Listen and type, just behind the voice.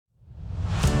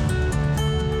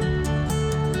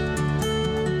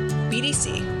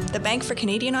BDC, the Bank for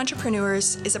Canadian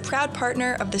Entrepreneurs, is a proud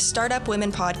partner of the Startup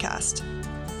Women podcast.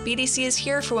 BDC is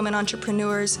here for women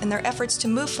entrepreneurs in their efforts to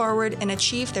move forward and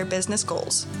achieve their business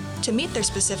goals. To meet their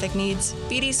specific needs,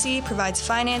 BDC provides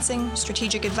financing,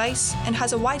 strategic advice, and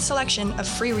has a wide selection of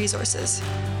free resources.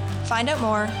 Find out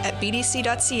more at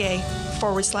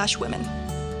bdc.ca/women.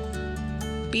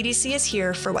 BDC is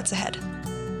here for what's ahead.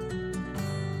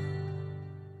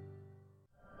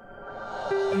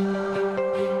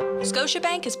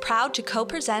 Scotiabank is proud to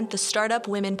co-present the Startup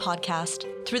Women podcast.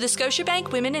 Through the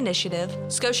Scotiabank Women Initiative,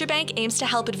 Scotiabank aims to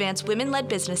help advance women-led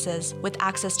businesses with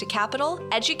access to capital,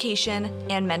 education,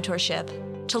 and mentorship.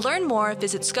 To learn more,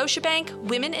 visit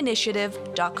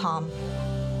scotiabankwomeninitiative.com.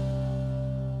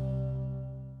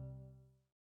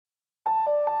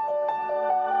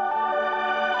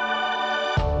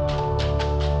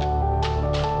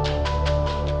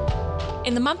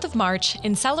 In the month of March,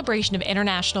 in celebration of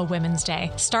International Women's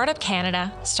Day, Startup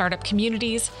Canada, startup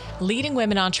communities, leading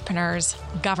women entrepreneurs,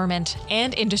 government,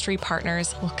 and industry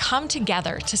partners will come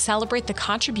together to celebrate the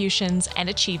contributions and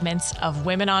achievements of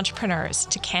women entrepreneurs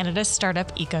to Canada's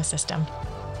startup ecosystem.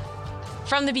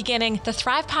 From the beginning, the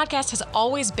Thrive podcast has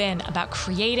always been about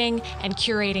creating and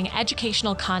curating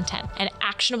educational content and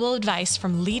actionable advice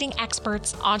from leading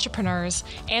experts, entrepreneurs,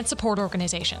 and support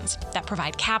organizations that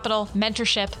provide capital,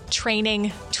 mentorship,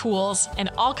 training, tools, and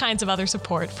all kinds of other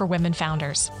support for women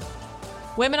founders.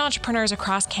 Women entrepreneurs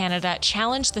across Canada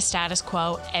challenge the status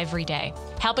quo every day,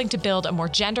 helping to build a more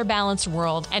gender-balanced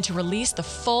world and to release the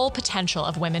full potential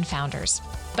of women founders.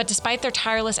 But despite their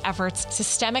tireless efforts,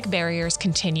 systemic barriers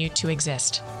continue to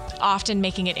exist, often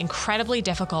making it incredibly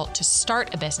difficult to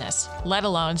start a business, let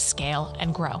alone scale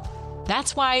and grow.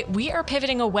 That's why we are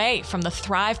pivoting away from the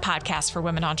Thrive podcast for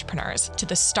women entrepreneurs to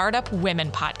the Startup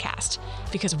Women podcast,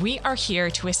 because we are here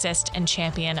to assist and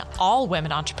champion all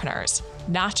women entrepreneurs,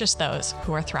 not just those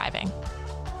who are thriving.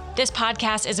 This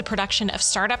podcast is a production of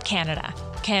Startup Canada,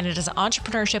 Canada's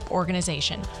entrepreneurship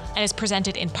organization, and is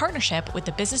presented in partnership with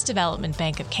the Business Development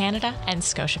Bank of Canada and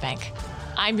Scotiabank.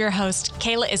 I'm your host,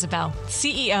 Kayla Isabelle,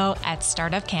 CEO at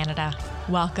Startup Canada.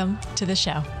 Welcome to the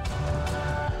show.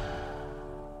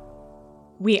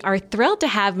 We are thrilled to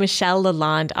have Michelle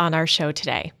Lalonde on our show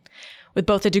today. With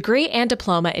both a degree and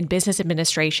diploma in business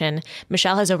administration,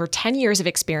 Michelle has over 10 years of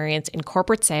experience in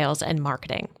corporate sales and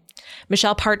marketing.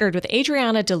 Michelle partnered with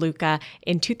Adriana DeLuca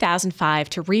in 2005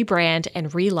 to rebrand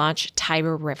and relaunch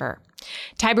Tiber River.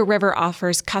 Tiber River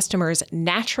offers customers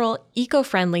natural,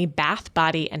 eco-friendly bath,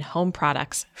 body, and home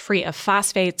products free of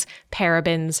phosphates,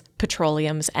 parabens,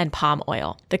 petroleums, and palm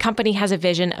oil. The company has a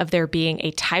vision of there being a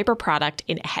Tiber product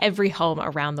in every home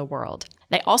around the world.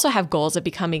 They also have goals of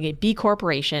becoming a B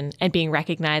Corporation and being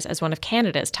recognized as one of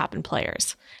Canada's top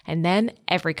employers, and then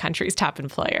every country's top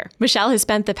employer. Michelle has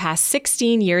spent the past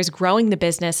 16 years growing the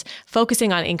business,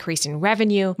 focusing on increasing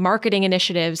revenue, marketing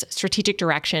initiatives, strategic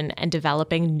direction, and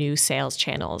developing new sales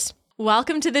channels.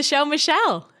 Welcome to the show,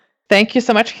 Michelle. Thank you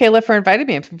so much, Kayla, for inviting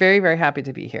me. I'm very, very happy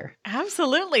to be here.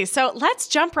 Absolutely. So let's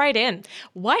jump right in.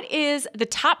 What is the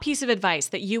top piece of advice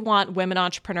that you want women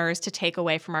entrepreneurs to take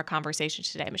away from our conversation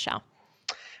today, Michelle?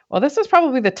 Well, this is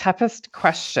probably the toughest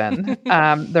question.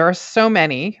 There are so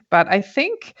many, but I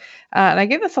think, and I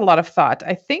give this a lot of thought,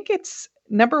 I think it's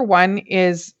number one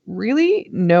is really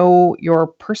know your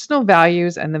personal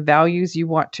values and the values you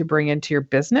want to bring into your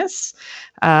business,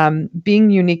 being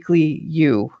uniquely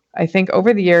you. I think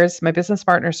over the years, my business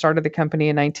partner started the company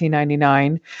in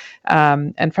 1999.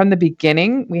 And from the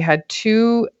beginning, we had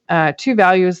two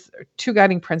values, two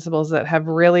guiding principles that have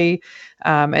really,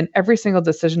 and every single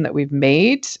decision that we've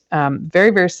made, very,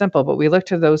 very simple, but we look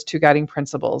to those two guiding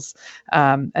principles.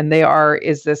 And they are,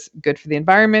 is this good for the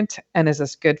environment? And is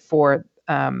this good for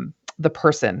the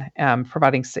person,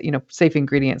 providing safe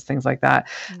ingredients, things like that.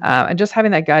 And just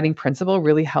having that guiding principle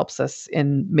really helps us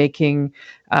in making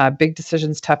big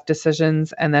decisions, tough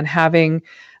decisions, and then having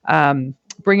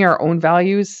bring our own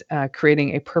values,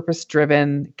 creating a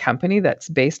purpose-driven company that's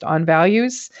based on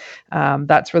values.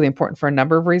 That's really important for a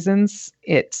number of reasons.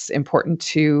 It's important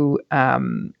to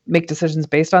make decisions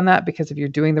based on that, because if you're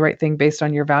doing the right thing based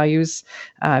on your values,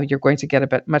 you're going to get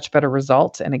a much better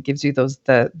result, and it gives you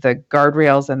the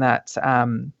guardrails and that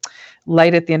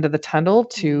light at the end of the tunnel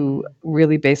to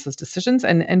really base those decisions.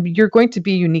 And you're going to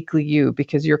be uniquely you,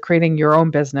 because you're creating your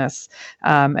own business.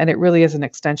 And it really is an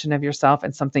extension of yourself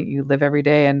and something you live every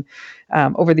day. And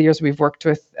over the years, we've worked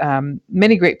with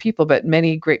many great people, but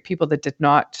many great people that did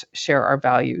not share our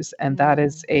values. And that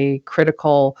is a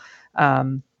critical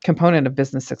component of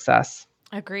business success.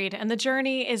 Agreed. And the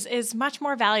journey is much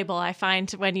more valuable, I find,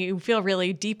 when you feel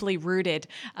really deeply rooted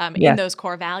in Yes, those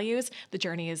core values. The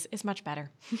journey is much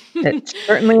better. it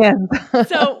certainly is.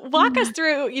 So walk us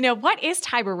through, what is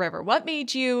Tiber River? What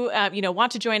made you,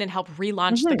 want to join and help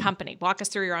relaunch the Mhm. company? Walk us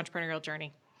through your entrepreneurial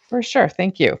journey. For sure.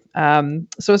 Thank you.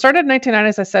 So it started in 1990,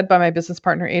 as I said, by my business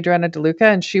partner, Adriana DeLuca.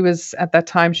 And she was, at that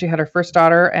time, she had her first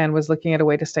daughter and was looking at a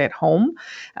way to stay at home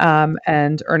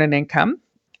and earn an income.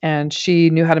 And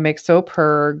she knew how to make soap.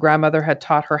 Her grandmother had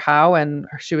taught her how, and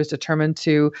she was determined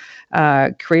to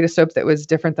create a soap that was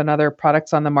different than other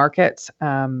products on the market.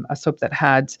 A soap that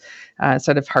had,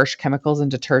 instead of harsh chemicals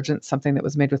and detergents, something that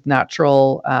was made with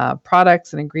natural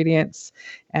products and ingredients.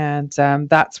 And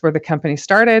that's where the company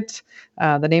started.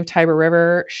 The name Tiber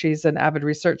River, she's an avid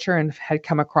researcher and had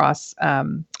come across a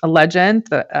legend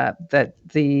that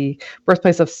the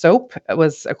birthplace of soap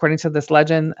was, according to this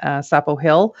legend, Sapo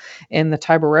Hill in the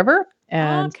Tiber River.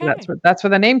 And Okay. that's where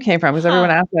the name came from, because everyone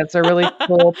Huh. asks. That's a really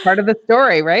cool part of the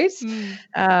story, right?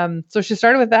 Mm. So she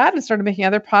started with that and started making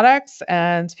other products,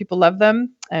 and people loved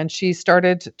them. And she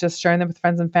started just sharing them with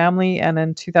friends and family. And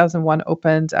in 2001,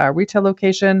 opened a retail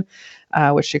location,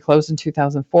 which she closed in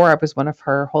 2004. I was one of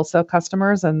her wholesale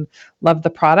customers and loved the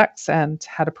products, and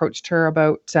had approached her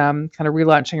about kind of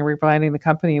relaunching and rebranding the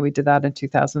company. We did that in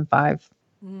 2005.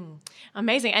 Mm.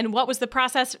 Amazing. And what was the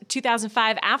process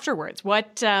 2005 afterwards?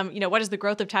 What, what does the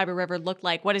growth of Tiber River look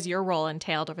like? What has your role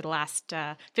entailed over the last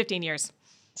 15 years?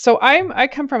 So I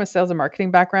come from a sales and marketing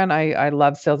background. I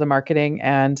love sales and marketing,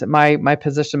 and my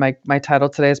position, my title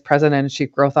today is President and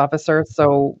Chief Growth Officer.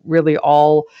 So really,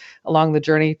 all along the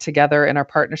journey together in our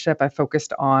partnership, I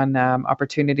focused on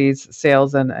opportunities,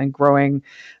 sales, and growing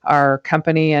our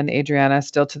company. And Adriana,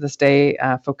 still to this day,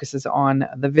 focuses on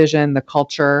the vision, the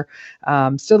culture,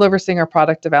 still overseeing our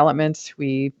product development.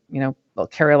 We, will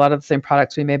carry a lot of the same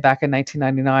products we made back in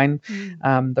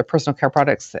 1999. The personal care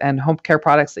products and home care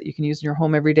products that you can use in your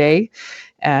home every day.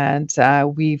 And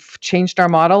we've changed our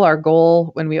model. Our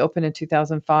goal when we opened in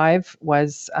 2005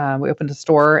 was we opened a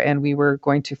store, and we were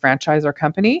going to franchise our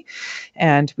company.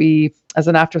 And we, as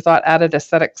an afterthought, added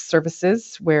aesthetic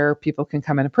services where people can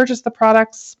come in and purchase the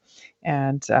products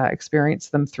and experience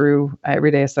them through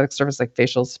everyday aesthetic service like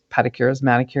facials, pedicures,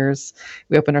 manicures.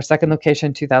 We opened our second location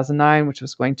in 2009, which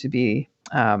was going to be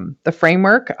the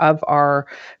framework of our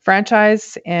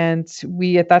franchise. And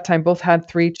we, at that time, both had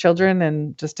 3 children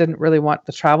and just didn't really want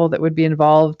the travel that would be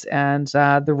involved, and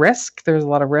the risk. There's a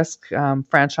lot of risk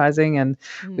franchising, and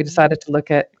we Mm. decided to look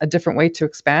at a different way to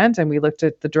expand. And we looked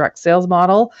at the direct sales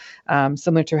model,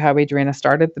 similar to how Adriana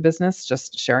started the business,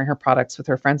 just sharing her products with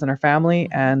her friends and her family.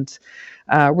 And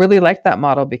really liked that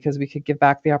model, because we could give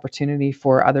back the opportunity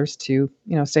for others to,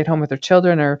 stay at home with their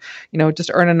children, or,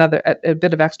 just earn a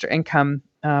bit of extra income,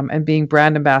 and being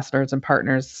brand ambassadors and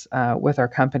partners with our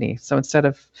company. So instead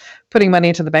of putting money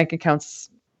into the bank accounts,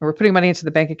 we're putting money into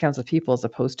the bank accounts of people, as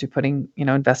opposed to putting,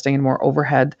 investing in more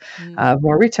overhead, Mm.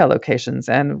 more retail locations.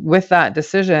 And with that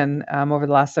decision, over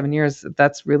the last 7 years,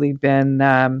 that's really been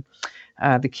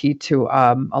the key to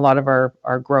a lot of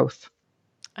our growth.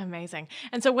 Amazing.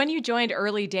 And so when you joined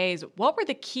early days, what were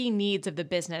the key needs of the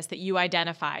business that you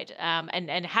identified?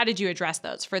 And how did you address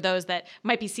those? For those that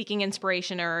might be seeking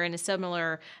inspiration or in a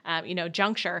similar,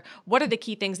 juncture, what are the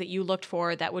key things that you looked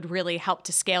for that would really help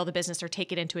to scale the business or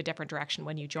take it into a different direction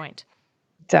when you joined?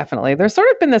 Definitely. There's sort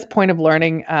of been this point of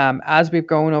learning as we've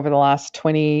grown over the last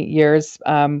 20 years.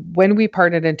 When we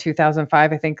partnered in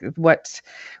 2005, I think what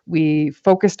we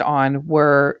focused on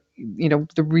were,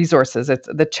 the resources. It's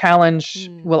the challenge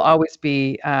Mm. will always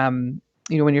be, when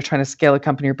you're trying to scale a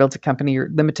company or build a company, you're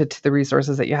limited to the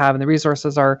resources that you have. And the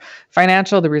resources are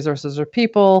financial, the resources are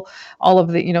people, all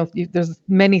of the, there's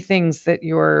many things that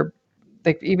you're,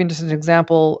 like, even just an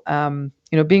example,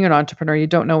 being an entrepreneur, you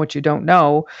don't know what you don't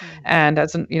know.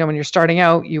 Mm. And when you're starting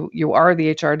out, you are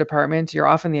the HR department, you're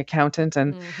often the accountant.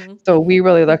 And Mhm. so we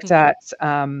really looked at,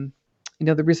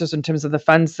 the resources in terms of the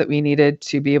funds that we needed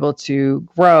to be able to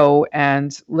grow,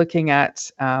 and looking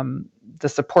at the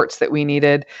supports that we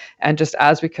needed, and just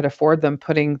as we could afford them,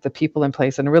 putting the people in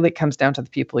place. And really it comes down to the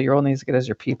people. You're only as good as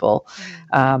your people.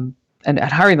 Mm. And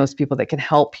hiring those people that can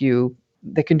help you,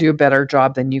 they can do a better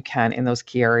job than you can in those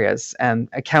key areas. And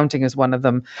accounting is one of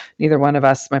them. Neither one of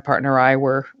us, my partner or I,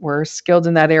 were skilled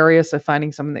in that area. So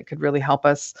finding someone that could really help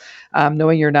us,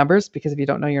 knowing your numbers, because if you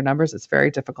don't know your numbers, it's very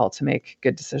difficult to make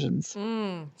good decisions.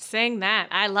 Saying that.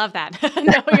 I love that.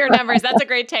 Know your numbers. That's a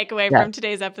great takeaway Yeah. from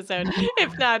today's episode,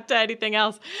 if not anything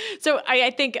else. So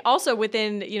I think also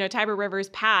within, Tiber River's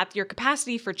path, your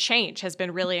capacity for change has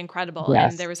been really incredible.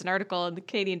 And Yes. there was an article in the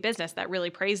Canadian Business that really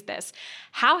praised this.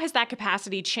 How has that capacity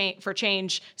for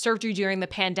change served you during the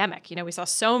pandemic? You know, we saw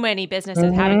so many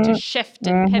businesses having to Mhm, shift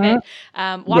and pivot.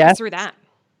 mhm. Walk us Yes. through that.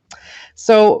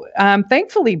 So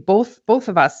thankfully, both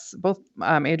of us, both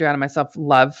Adriana and myself,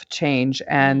 love change, Mm,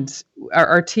 and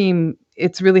our team.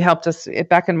 It's really helped us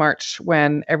back in March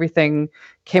when everything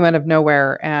came out of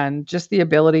nowhere, and just the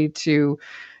ability to,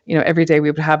 every day we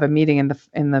would have a meeting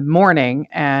in the morning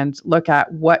and look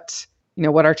at what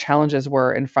our challenges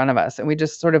were in front of us, and we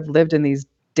just sort of lived in these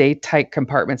day tight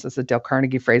compartments. That's a Dale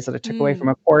Carnegie phrase that I took away from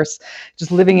mm, a course,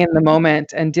 just living in the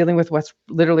moment and dealing with what's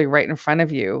literally right in front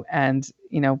of you, and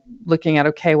looking at,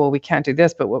 okay, well, we can't do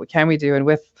this, but what can we do? And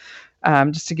with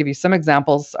just to give you some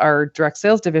examples, our direct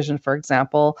sales division, for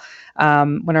example,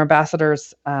 when our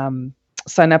ambassadors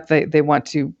sign up, they want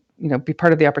to be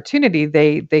part of the opportunity.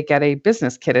 They get a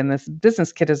business kit, and this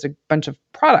business kit is a bunch of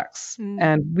products. mm,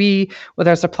 And we, with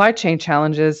our supply chain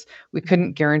challenges, we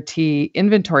couldn't guarantee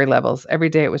inventory levels. Every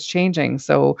day it was changing,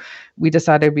 so we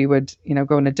decided we would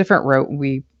go in a different route.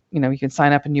 You can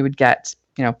sign up and you would get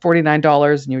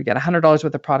 $49 and you would get $100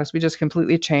 worth of products. We just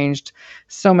completely changed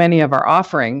so many of our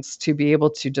offerings to be able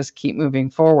to just keep moving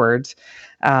forward.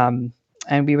 And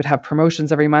we would have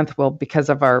promotions every month. Well, because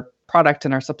of our product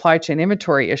and our supply chain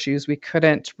inventory issues, we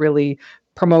couldn't really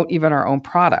promote even our own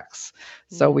products.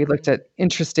 So we looked mm. at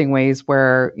interesting ways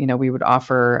where, we would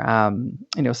offer,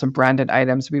 some branded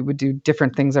items. We would do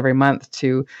different things every month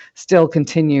to still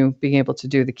continue being able to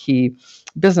do the key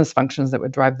business functions that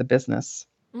would drive the business.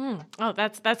 Oh,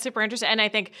 that's super interesting, and I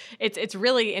think it's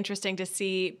really interesting to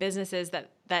see businesses that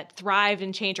thrived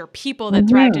and change, or people that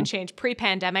thrived and Mhm. changed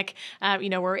pre-pandemic.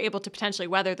 Were able to potentially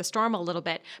weather the storm a little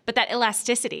bit, but that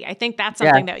elasticity, I think that's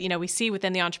Yeah. something that we see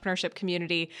within the entrepreneurship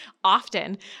community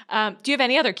often. Do you have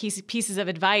any other key pieces of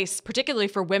advice, particularly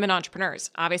for women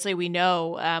entrepreneurs? Obviously, we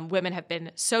know women have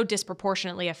been so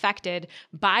disproportionately affected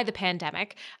by the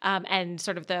pandemic, and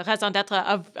sort of the raison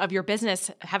d'être of your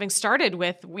business having started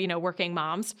with working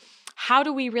moms. How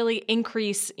do we really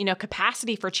increase,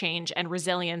 capacity for change and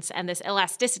resilience and this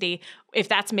elasticity if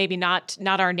that's maybe not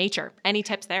our nature? Any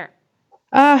tips there?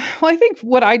 Well, I think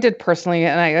what I did personally,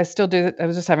 and I still do, I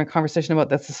was just having a conversation about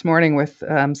this morning with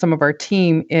some of our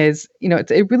team, is,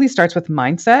 it really starts with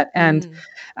mindset. And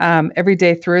Mm, every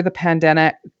day through the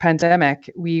pandemic, I have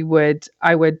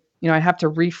to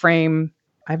reframe.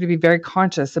 I have to be very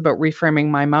conscious about reframing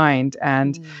my mind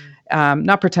and mm,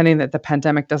 not pretending that the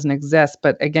pandemic doesn't exist,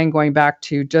 but again, going back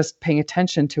to just paying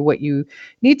attention to what you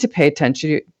need to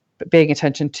paying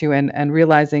attention to, and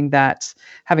realizing that,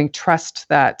 having trust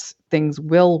that things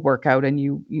will work out, and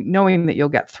you knowing that you'll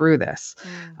get through this.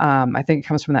 mm. I think it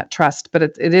comes from that trust, but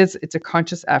it's a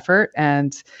conscious effort.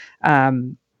 And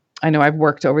I know I've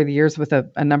worked over the years with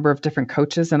a number of different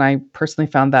coaches, and I personally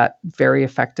found that very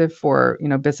effective for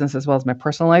business as well as my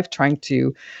personal life, trying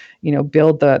to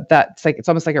build it's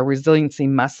almost like a resiliency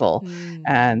muscle. Mm.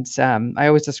 And I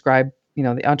always describe the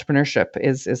entrepreneurship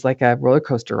is like a roller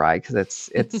coaster ride, because it's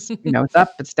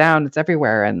up, it's down, it's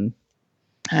everywhere. And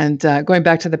going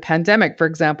back to the pandemic, for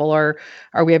example,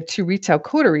 we have two retail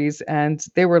coteries, and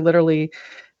they were literally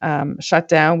shut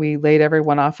down. We laid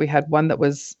everyone off. We had one that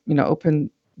was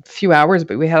open a few hours,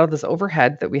 but we had all this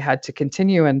overhead that we had to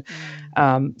continue. And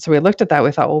Mm. so we looked at that.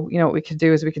 We thought, well, what we could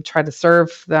do is we could try to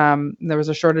serve them. There was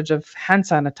a shortage of hand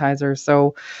sanitizer.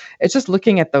 So it's just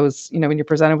looking at those, when you're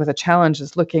presented with a challenge,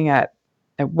 is looking at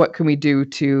what can we do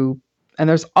to, and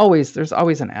there's always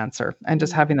an answer, and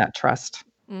just having Mm. that trust.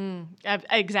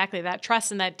 Exactly. That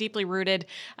trust and that deeply rooted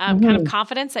kind of Mhm.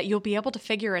 confidence that you'll be able to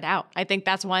figure it out. I think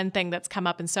that's one thing that's come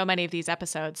up in so many of these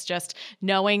episodes, just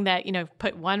knowing that,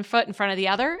 put one foot in front of the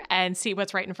other and see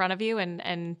what's right in front of you,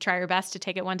 and try your best to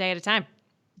take it one day at a time.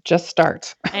 Just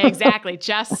start. Exactly.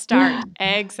 Just start.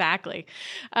 Exactly.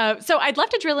 So I'd love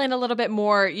to drill in a little bit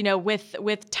more,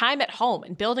 with time at home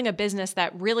and building a business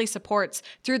that really supports,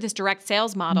 through this direct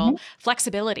sales model, Mhm.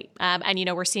 flexibility. And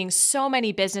we're seeing so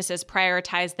many businesses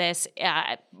prioritize this,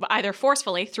 either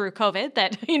forcefully through COVID,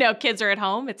 that, kids are at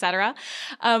home, et cetera.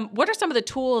 What are some of the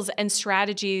tools and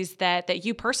strategies that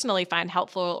you personally find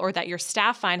helpful, or that your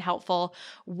staff find helpful,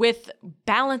 with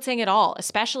balancing it all,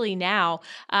 especially now?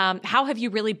 How have you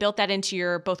really built that into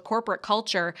your both corporate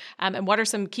culture? And what are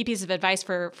some key pieces of advice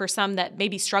for some that may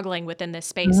be struggling within this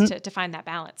space Mhm. to find that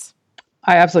balance?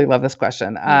 I absolutely love this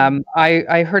question. Mm,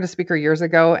 I heard a speaker years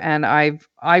ago, and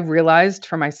I realized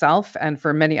for myself and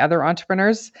for many other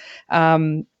entrepreneurs,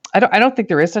 I don't think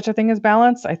there is such a thing as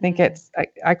balance. I think Mm.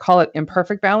 I call it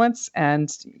imperfect balance. And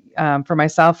for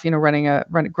myself, growing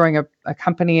a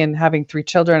company and having 3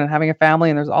 children and having a family,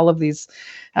 and there's all of these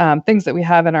things that we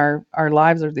have in our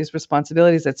lives, or these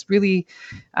responsibilities. It's really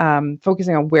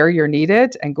focusing on where you're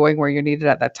needed and going where you're needed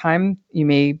at that time. You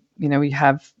may,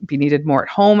 be needed more at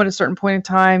home at a certain point in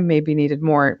time, maybe needed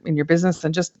more in your business,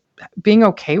 and just being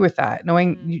okay with that,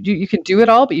 knowing you can do it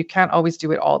all, but you can't always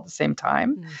do it all at the same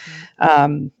time. Mhm.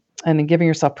 Um, and then giving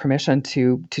yourself permission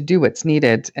to do what's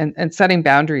needed, and setting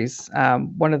boundaries.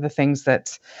 One of the things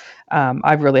that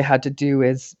I've really had to do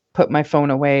is put my phone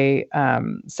away,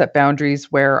 set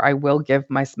boundaries where I will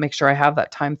make sure I have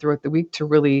that time throughout the week to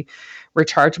really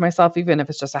recharge myself, even if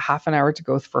it's just a half an hour to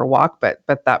go for a walk. But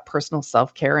that personal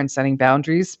self-care and setting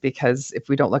boundaries, because if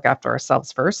we don't look after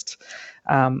ourselves first,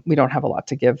 we don't have a lot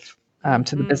to give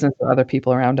to the Mhm. business or other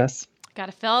people around us. Got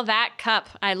to fill that cup.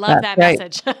 I love That's that right.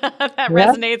 message. That Yeah.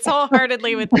 resonates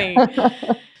wholeheartedly with me.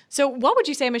 So, what would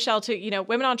you say, Michelle, to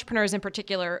women entrepreneurs in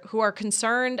particular who are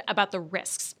concerned about the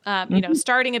risks? Mhm.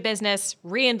 Starting a business,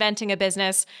 reinventing a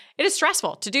business. It is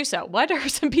stressful to do so. What are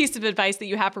some pieces of advice that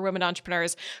you have for women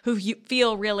entrepreneurs who you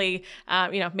feel really,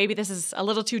 maybe this is a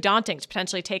little too daunting to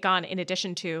potentially take on in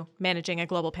addition to managing a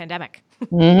global pandemic?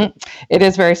 Mhm. It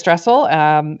is very stressful.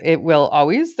 There will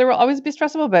always be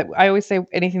stressful, but I always say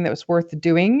anything that was worth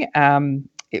doing,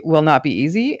 it will not be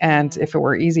easy. And if it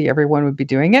were easy, everyone would be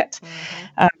doing it.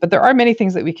 Mm-hmm. But there are many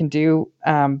things that we can do.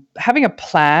 Having a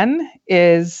plan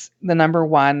is the number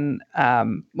one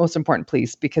most important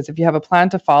piece, because if you have a plan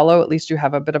to follow, at least you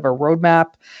have a bit of a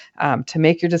roadmap to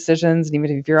make your decisions. And even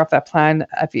if you veer off that plan,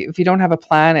 if you don't have a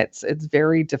plan, it's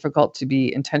very difficult to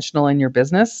be intentional in your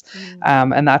business.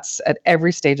 And that's at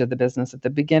every stage of the business, at the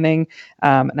beginning,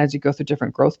 and as you go through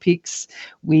different growth peaks.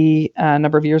 We a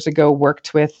number of years ago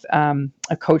worked with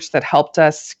a coach that helped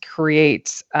us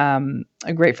create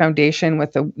a great foundation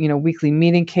with a weekly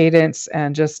meeting cadence,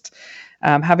 and just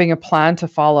having a plan to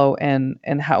follow, and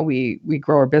how we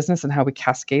grow our business and how we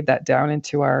cascade that down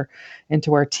into our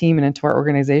team and into our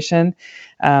organization.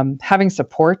 Having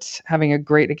support, having a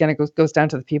great, again, it goes down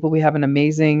to the people. We have an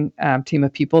amazing team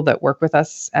of people that work with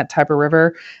us at Tiber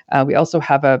River. We also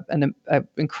have an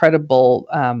incredible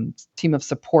team of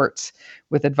support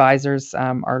with advisors,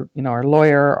 our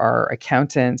lawyer, our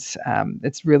accountant.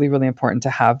 It's really, really important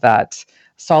to have that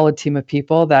solid team of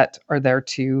people that are there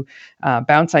to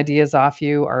bounce ideas off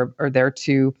you, or are there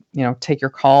to take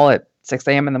your call at 6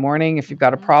 a.m. in the morning if you've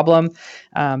got a problem.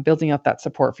 Building up that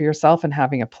support for yourself and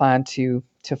having a plan to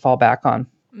fall back on.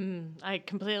 I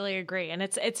completely agree. And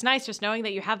it's nice just knowing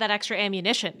that you have that extra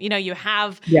ammunition. You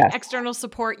have Yes. external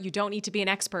support. You don't need to be an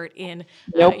expert in,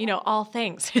 Nope. all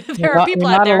things. You're There are not, people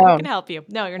you're out not there who can alone. help you.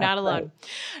 No, you're That's not right. alone.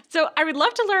 So I would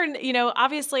love to learn,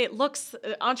 obviously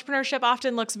entrepreneurship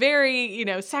often looks very,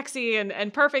 sexy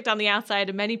and perfect on the outside.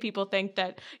 And many people think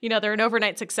that, they're an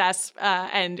overnight success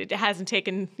and it hasn't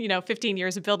taken, 15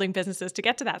 years of building businesses to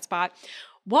get to that spot.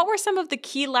 What were some of the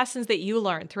key lessons that you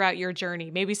learned throughout your journey?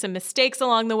 Maybe some mistakes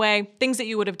along the way, things that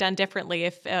you would have done differently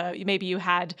if maybe you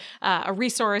had a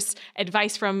resource,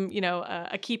 advice from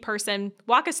a key person.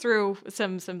 Walk us through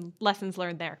some lessons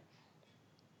learned there.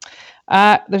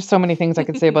 There's so many things I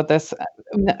could say about this.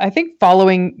 I think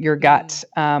following your gut.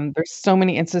 There's so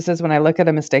many instances when I look at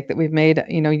a mistake that we've made.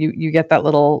 You get that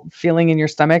little feeling in your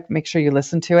stomach. Make sure you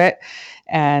listen to it,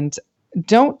 and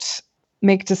don't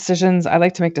make decisions. I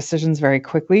like to make decisions very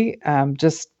quickly.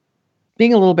 Just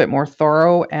being a little bit more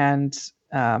thorough, and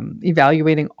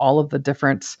evaluating all of the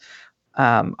different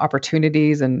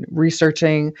opportunities, and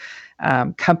researching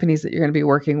companies that you're going to be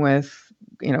working with,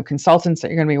 consultants that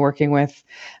you're going to be working with.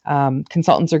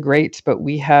 Consultants are great, but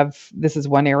this is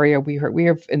one area we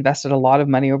have invested a lot of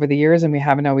money over the years, and we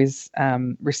haven't always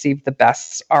received the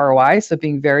best ROI. So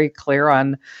being very clear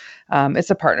on, it's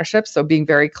a partnership. So being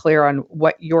very clear on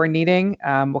what you're needing,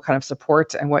 what kind of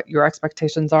support, and what your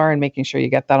expectations are, and making sure you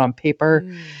get that on paper,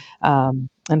 and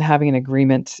having an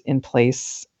agreement in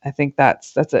place. I think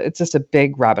it's just a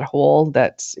big rabbit hole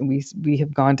that we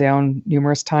have gone down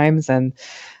numerous times, and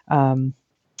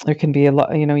there can be a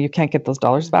lot, you can't get those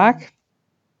dollars back.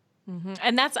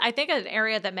 And that's, I think, an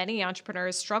area that many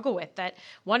entrepreneurs struggle with, that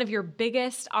one of your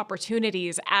biggest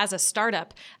opportunities as a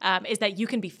startup is that you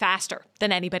can be faster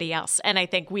than anybody else. And I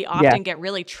think we often get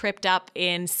really tripped up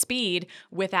in speed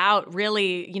without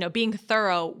really, being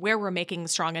thorough where we're making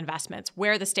strong investments,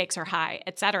 where the stakes are high,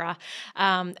 et cetera.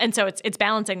 And so it's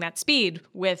balancing that speed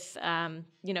with,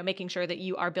 making sure that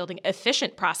you are building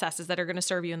efficient processes that are going to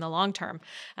serve you in the long term.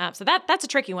 So that's a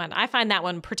tricky one. I find that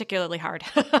one particularly hard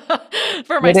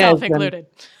for myself included.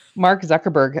 Mark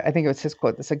Zuckerberg, I think it was his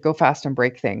quote that said, "Go fast and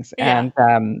break things." Yeah. And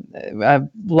a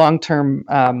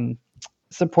long-term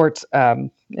support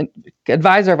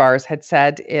advisor of ours had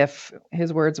said, if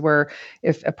his words were,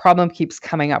 if a problem keeps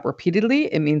coming up repeatedly,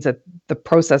 it means that the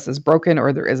process is broken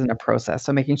or there isn't a process.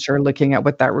 So making sure, looking at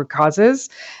what that root cause is,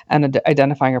 and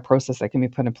identifying a process that can be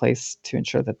put in place to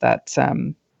ensure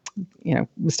that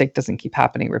mistake doesn't keep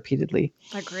happening repeatedly.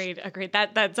 Agreed.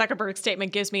 That Zuckerberg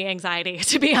statement gives me anxiety,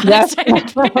 to be honest. It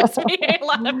gives me a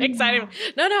lot of anxiety.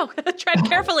 No, tread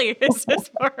carefully is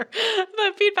more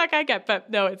the feedback I get. But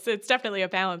no, it's definitely a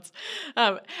balance.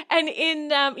 And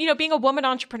in being a woman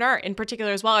entrepreneur in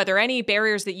particular as well, are there any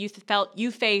barriers that you felt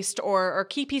you faced, or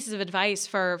key pieces of advice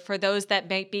for those that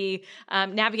might be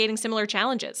navigating similar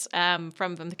challenges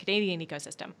from the Canadian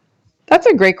ecosystem? That's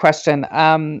a great question.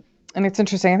 And it's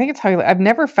interesting. I think it's how I've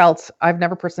never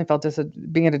personally felt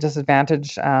being at a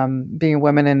disadvantage, being a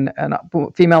woman and a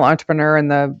female entrepreneur in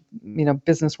the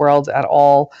business world at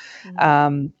all.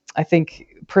 I think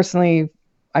personally,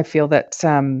 I feel that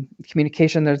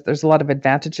communication, there's a lot of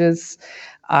advantages.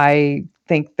 I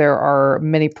think there are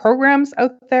many programs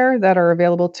out there that are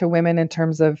available to women in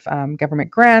terms of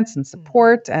government grants and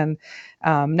support and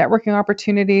networking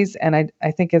opportunities. And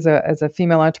I think as a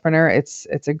female entrepreneur, it's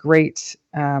a great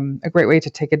way to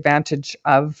take advantage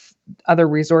of other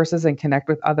resources and connect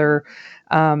with other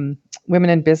women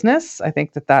in business. I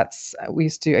think I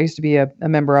used to be a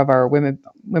member of our women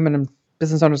in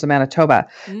Business Owners of Manitoba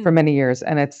for many years,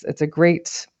 and it's a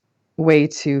great way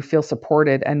to feel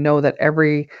supported and know that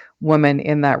every woman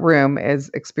in that room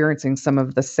is experiencing some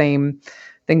of the same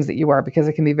things that you are, because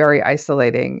it can be very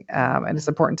isolating. And it's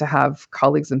important to have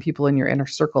colleagues and people in your inner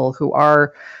circle who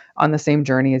are on the same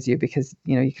journey as you, because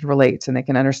you can relate and they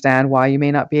can understand why you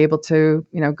may not be able to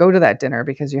go to that dinner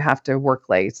because you have to work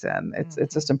late. And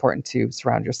it's just important to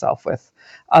surround yourself with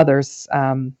others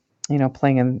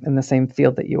playing in the same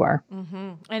field that you are.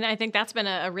 And I think that's been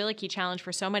a really key challenge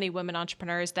for so many women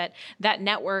entrepreneurs, that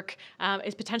network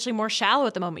is potentially more shallow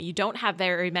at the moment. You don't have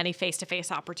very many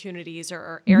face-to-face opportunities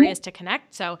or areas to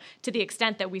connect. So to the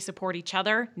extent that we support each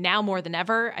other now more than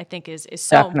ever, I think is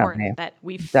so important that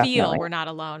we feel we're not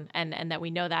alone, and that we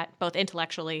know that both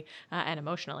intellectually and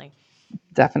emotionally.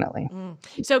 Definitely.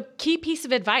 So key piece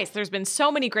of advice. There's been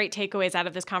so many great takeaways out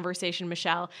of this conversation,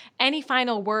 Michelle. Any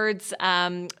final words,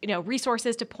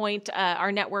 resources to point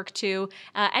our network to,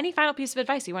 any final piece of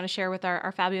advice you want to share with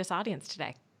our fabulous audience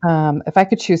today? If I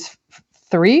could choose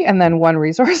 3 and then 1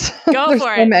 resource. Go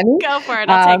for it. Many. Go for it.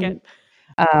 I'll take it.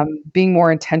 Being more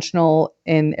intentional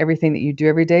in everything that you do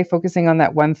every day, focusing on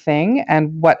that one thing.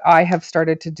 And what I have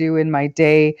started to do in my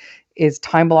day is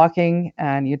time blocking.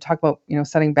 And you talk about,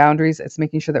 setting boundaries. It's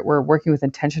making sure that we're working with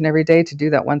intention every day to do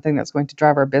that one thing that's going to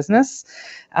drive our business.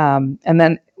 And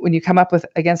then when you come up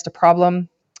against a problem,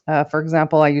 for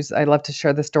example, I love to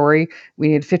share the story. We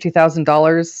needed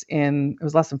 $50,000 it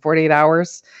was less than 48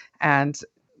 hours, and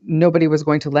nobody was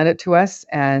going to lend it to us.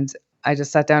 And I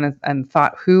just sat down and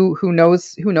thought, who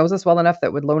knows us well enough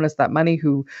that would loan us that money,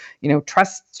 who,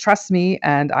 trusts me.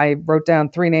 And I wrote down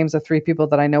 3 names of 3 people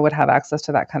that I know would have access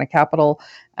to that kind of capital.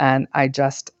 And I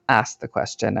just asked the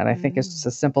question. And I think it's just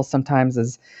as simple sometimes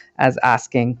as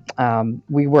asking.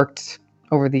 We worked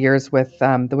over the years with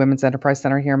the Women's Enterprise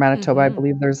Center here in Manitoba. I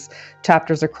believe there's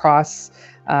chapters across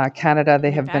Canada. They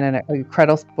have been an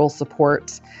incredible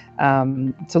support.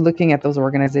 So looking at those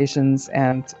organizations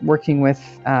and working with,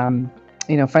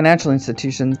 financial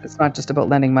institutions, it's not just about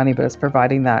lending money, but it's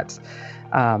providing that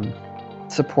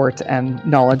support and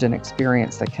knowledge and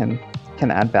experience that can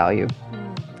add value.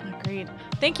 Agreed.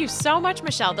 Thank you so much,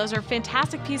 Michelle. Those are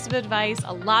fantastic pieces of advice.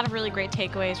 A lot of really great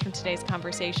takeaways from today's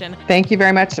conversation. Thank you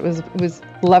very much. It was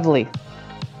lovely.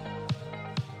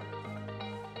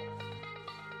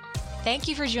 Thank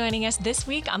you for joining us this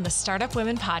week on the Startup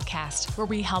Women Podcast, where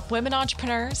we help women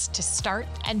entrepreneurs to start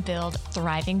and build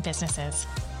thriving businesses.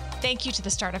 Thank you to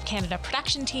the Startup Canada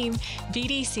production team,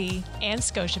 VDC, and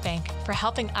Scotiabank for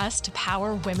helping us to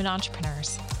power women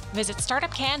entrepreneurs. Visit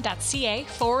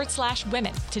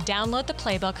startupcan.ca/women to download the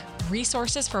playbook,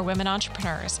 Resources for Women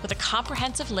Entrepreneurs, with a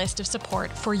comprehensive list of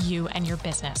support for you and your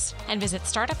business. And visit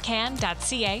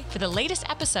startupcan.ca for the latest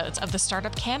episodes of the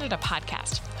Startup Canada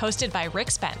podcast, hosted by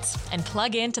Rick Spence, and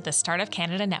plug into the Startup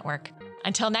Canada network.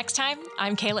 Until next time,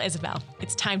 I'm Kayla Isabel.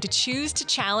 It's time to choose to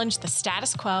challenge the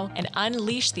status quo and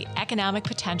unleash the economic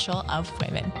potential of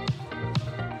women.